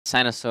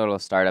Sinusoidal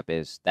Startup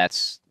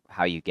that's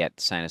how you get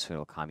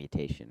sinusoidal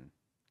commutation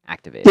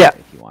activated Yeah,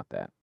 if you want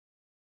that.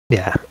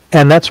 yeah,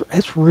 and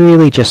it's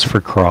really just for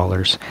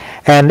crawlers.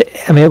 And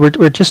I mean,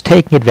 we're just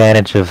taking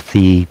advantage of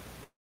the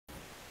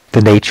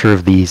nature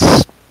of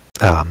these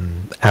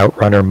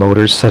outrunner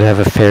motors that have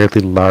a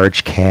fairly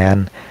large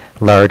can,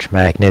 large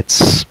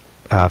magnets,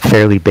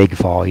 fairly big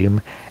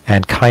volume,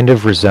 and kind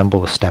of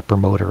resemble a stepper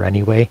motor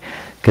anyway,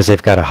 because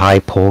they've got a high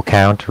pole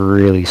count,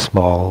 really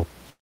small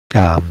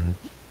and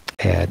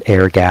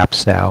air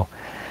gaps now.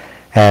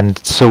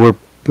 And so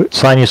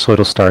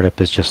sinusoidal startup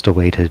is just a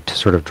way to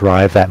sort of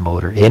drive that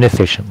motor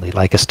inefficiently,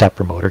 like a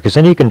stepper motor, because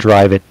then you can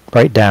drive it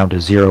right down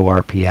to 0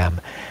 RPM.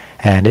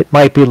 And it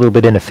might be a little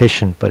bit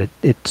inefficient, but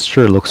it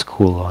sure looks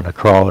cool on a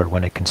crawler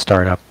when it can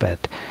start up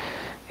at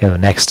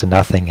next to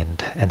nothing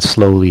and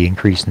slowly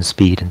increase in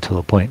speed until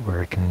a point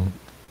where it can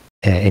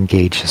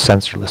engage a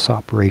sensorless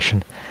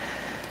operation.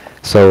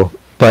 So,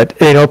 but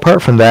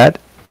apart from that,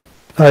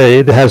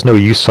 it has no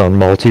use on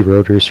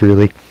multi-rotors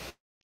really.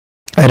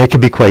 And it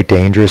can be quite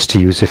dangerous to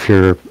use if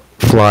you're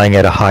flying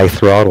at a high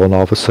throttle and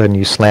all of a sudden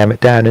you slam it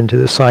down into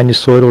the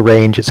sinusoidal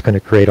range. It's going to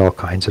create all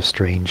kinds of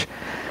strange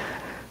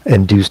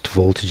induced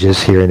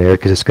voltages here and there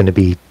because it's going to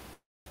be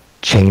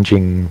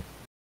changing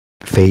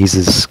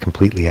phases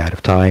completely out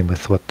of time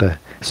with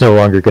it's no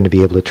longer going to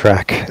be able to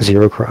track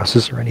zero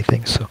crosses or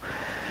anything. So,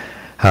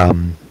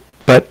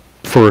 but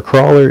for a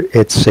crawler,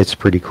 it's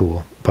pretty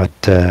cool. But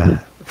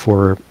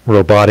for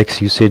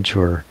robotics usage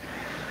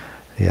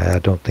I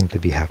don't think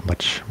that we have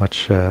much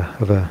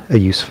of a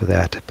use for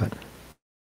that. But